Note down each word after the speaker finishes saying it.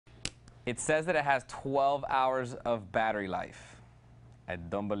It says that it has 12 hours of battery life. I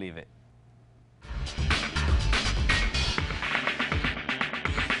don't believe it.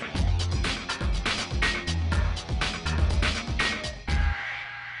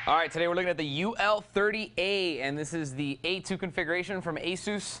 All right, today we're looking at the UL30A, and this is the A2 configuration from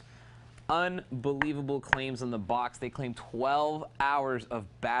ASUS. Unbelievable claims on the box. They claim 12 hours of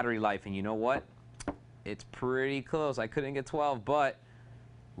battery life, and you know what? It's pretty close. I couldn't get 12, but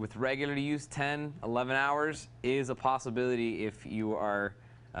with regular use, 10, 11 hours is a possibility if you are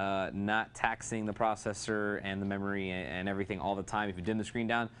not taxing the processor and the memory and everything all the time. If you dim the screen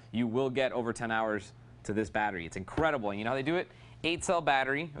down, you will get over 10 hours to this battery. It's incredible, and you know how they do it? 8-cell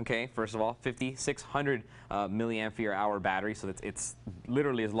battery, okay, first of all, 5,600 milliampere hour battery, so it's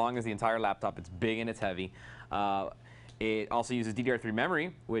literally as long as the entire laptop. It's big and it's heavy. It also uses DDR3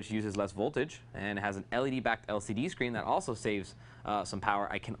 memory, which uses less voltage, and it has an LED-backed LCD screen that also saves some power.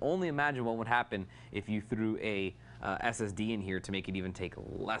 I can only imagine what would happen if you threw a SSD in here to make it even take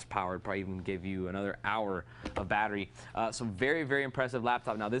less power. It'd probably even give you another hour of battery. So very, very impressive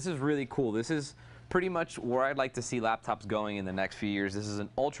laptop. Now, this is really cool. This is pretty much where I'd like to see laptops going in the next few years. This is an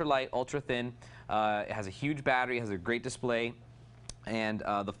ultra-light, ultra-thin. It has a huge battery, has a great display, and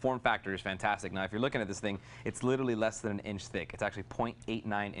the form factor is fantastic. Now, if you're looking at this thing, it's literally less than an inch thick. It's actually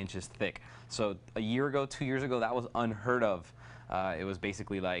 0.89 inches thick. So a year ago, 2 years ago, that was unheard of. It was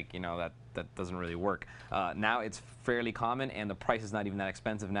basically like, you know, that doesn't really work. Now it's fairly common, and the price is not even that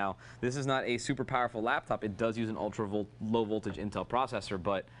expensive now. This is not a super powerful laptop. It does use an low voltage Intel processor,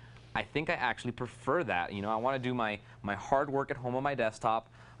 but I think I actually prefer that. You know, I want to do my hard work at home on my desktop,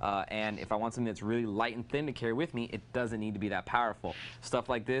 and if I want something that's really light and thin to carry with me, it doesn't need to be that powerful. Stuff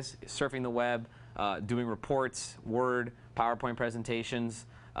like this, surfing the web, doing reports, Word, PowerPoint presentations,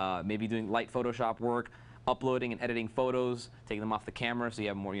 maybe doing light Photoshop work, uploading and editing photos, taking them off the camera so you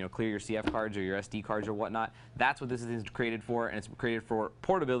have more, you know, clear your CF cards or your SD cards or whatnot. That's what this is created for, and it's created for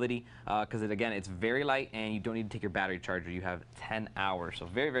portability because, again, it's very light and you don't need to take your battery charger. You have 10 hours. So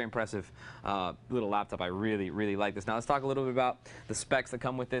very, very impressive little laptop. I really, really like this. Now let's talk a little bit about the specs that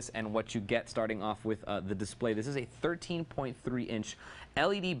come with this and what you get starting off with the display. This is a 13.3-inch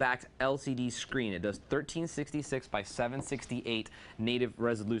LED-backed LCD screen. It does 1366 by 768 native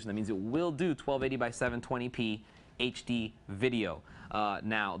resolution. That means it will do 1280 by 720p HD video.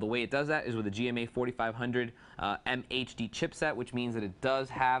 Now, the way it does that is with a GMA 4500 MHD chipset, which means that it does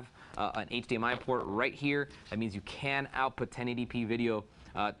have an HDMI port right here. That means you can output 1080p video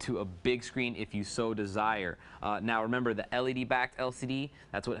to a big screen if you so desire. Now remember, the LED-backed LCD,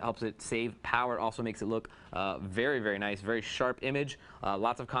 that's what helps it save power. It also makes it look very, very nice, very sharp image,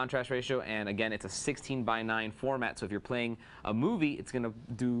 lots of contrast ratio, and again, it's a 16:9 format, so if you're playing a movie, it's going to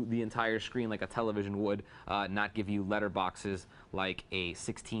do the entire screen like a television would, not give you letterboxes like a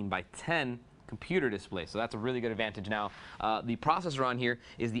 16:10 computer display. So that's a really good advantage. Now, the processor on here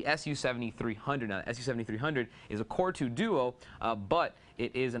is the SU7300. Now, the SU7300 is a Core 2 Duo, but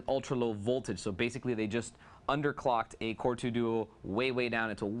it is an ultra-low voltage. So basically, they just underclocked a Core 2 Duo way down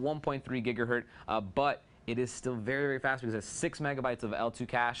into 1.3 gigahertz, but it is still very, very fast because it has 6 megabytes of L2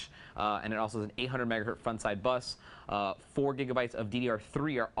 cache, and it also has an 800 megahertz front-side bus. 4 gigabytes of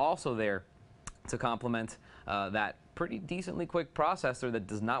DDR3 are also there to complement that pretty decently quick processor that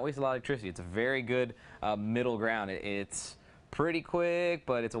does not waste a lot of electricity. It's a very good middle ground. It's pretty quick,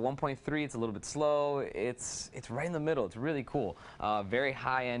 but it's a 1.3. It's a little bit slow. It's right in the middle. It's really cool. Very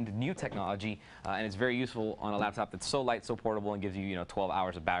high-end new technology, and it's very useful on a laptop that's so light, so portable, and gives you 12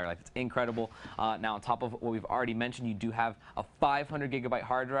 hours of battery life. It's incredible. Now, on top of what we've already mentioned, you do have a 500 gigabyte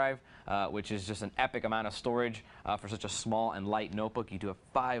hard drive, which is just an epic amount of storage for such a small and light notebook. You do have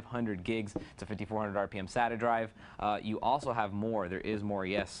 500 gigs. It's a 5400 RPM SATA drive. You also have more. There is more,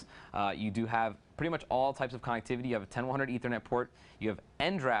 yes. You do have pretty much all types of connectivity. You have a 10100 Ethernet port. You have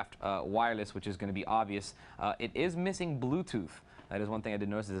N-Draft wireless, which is going to be obvious. It is missing Bluetooth. That is one thing I did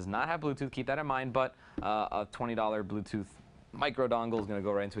notice. It does not have Bluetooth. Keep that in mind, but a $20 Bluetooth micro dongle is going to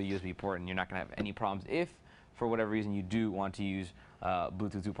go right into a USB port, and you're not going to have any problems if, for whatever reason, you do want to use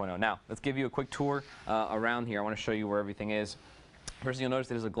Bluetooth 2.0. Now, let's give you a quick tour around here. I want to show you where everything is. First thing you'll notice,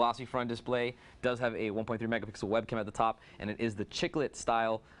 there's a glossy front display. Does have a 1.3 megapixel webcam at the top, and it is the chiclet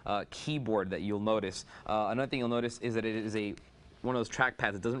style keyboard that you'll notice. Another thing you'll notice is that it is one of those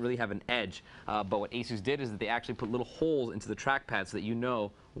trackpads that doesn't really have an edge, but what ASUS did is that they actually put little holes into the trackpad so that you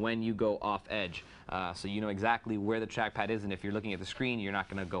know when you go off edge. So you know exactly where the trackpad is, and if you're looking at the screen, you're not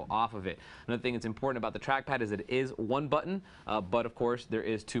going to go off of it. Another thing that's important about the trackpad is that it is one button, but of course there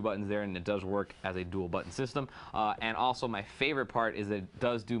is two buttons there, and it does work as a dual button system. And also my favorite part is that it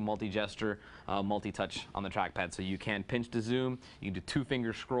does do multi-gesture, multi-touch on the trackpad. So you can pinch to zoom, you can do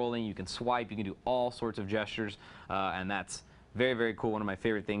two-finger scrolling, you can swipe, you can do all sorts of gestures, and that's very, very cool. One of my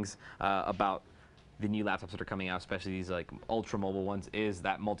favorite things about the new laptops that are coming out, especially these like ultra mobile ones, is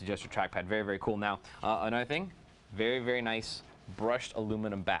that multi-gesture trackpad. Very, very cool. Now, another thing, very, very nice brushed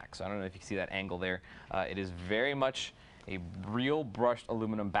aluminum back. So I don't know if you can see that angle there. It is very much a real brushed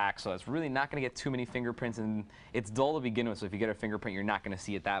aluminum back, so it's really not going to get too many fingerprints, and it's dull to begin with, so if you get a fingerprint, you're not going to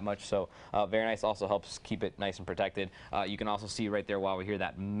see it that much. So very nice, also helps keep it nice and protected. You can also see right there while we're here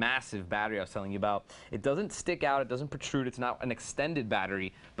that massive battery I was telling you about. It doesn't stick out, it doesn't protrude, it's not an extended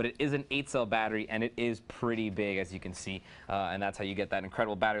battery, but it is an 8-cell battery, and it is pretty big, as you can see, and that's how you get that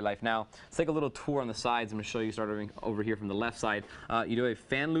incredible battery life. Now, let's take a little tour on the sides. I'm going to show you, starting over here from the left side. You do a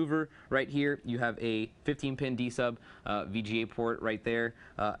fan louver right here. You have a 15-pin D-sub, VGA port right there.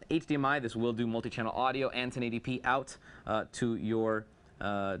 HDMI, this will do multi-channel audio and 1080p out to your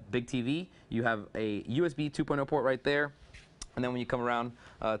big TV. You have a USB 2.0 port right there. And then when you come around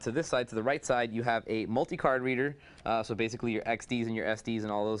to this side, to the right side, you have a multi-card reader. So basically your XDs and your SDs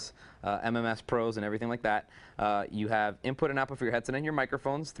and all those MMS Pros and everything like that. You have input and output for your headset and your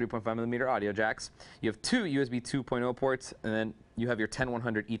microphones, 3.5mm audio jacks. You have two USB 2.0 ports, and then you have your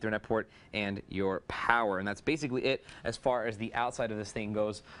 10100 Ethernet port and your power. And that's basically it as far as the outside of this thing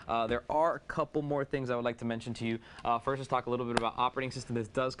goes. There are a couple more things I would like to mention to you. First, let's talk a little bit about operating system. This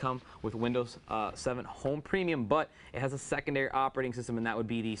does come with Windows 7 Home Premium, but it has a secondary operating system, and that would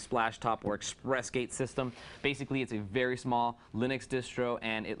be the Splashtop or ExpressGate system. Basically, it's a very small Linux distro,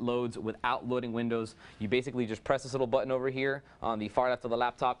 and it loads without loading Windows. You basically just press this little button over here on the far left of the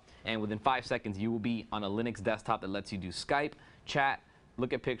laptop, and within 5 seconds, you will be on a Linux desktop that lets you do Skype, chat,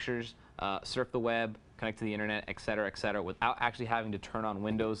 look at pictures, surf the web, connect to the internet, etc., without actually having to turn on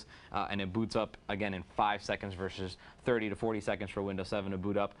Windows, and it boots up again in 5 seconds versus 30 to 40 seconds for Windows 7 to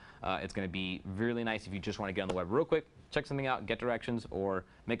boot up. It's going to be really nice if you just want to get on the web real quick, check something out, get directions, or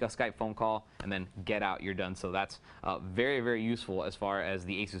make a Skype phone call, and then get out, you're done. So that's very, very useful as far as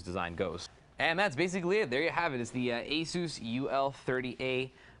the ASUS design goes. And that's basically it. There you have it. It's the ASUS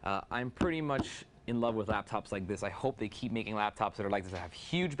UL30A. I'm pretty much in love with laptops like this. I hope they keep making laptops that are like this, that have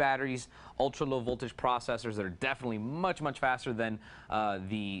huge batteries, ultra low voltage processors that are definitely much, much faster than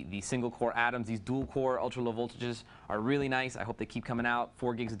the single core Atoms. These dual core ultra low voltages are really nice. I hope they keep coming out.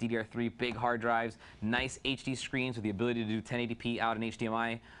 4 gigs of DDR3, big hard drives, nice HD screens with the ability to do 1080p out in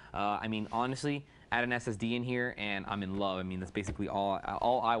HDMI. I mean, honestly, add an SSD in here, and I'm in love. I mean, that's basically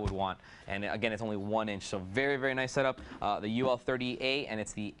all I would want. And again, it's only 1 inch, so very, very nice setup. The UL30A, and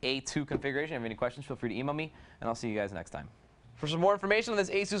it's the A2 configuration. If you have any questions, feel free to email me, and I'll see you guys next time. For some more information on this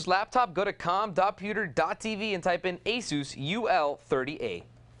ASUS laptop, go to com.puter.tv and type in ASUS UL30A.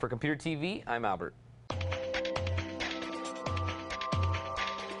 For Computer TV, I'm Albert.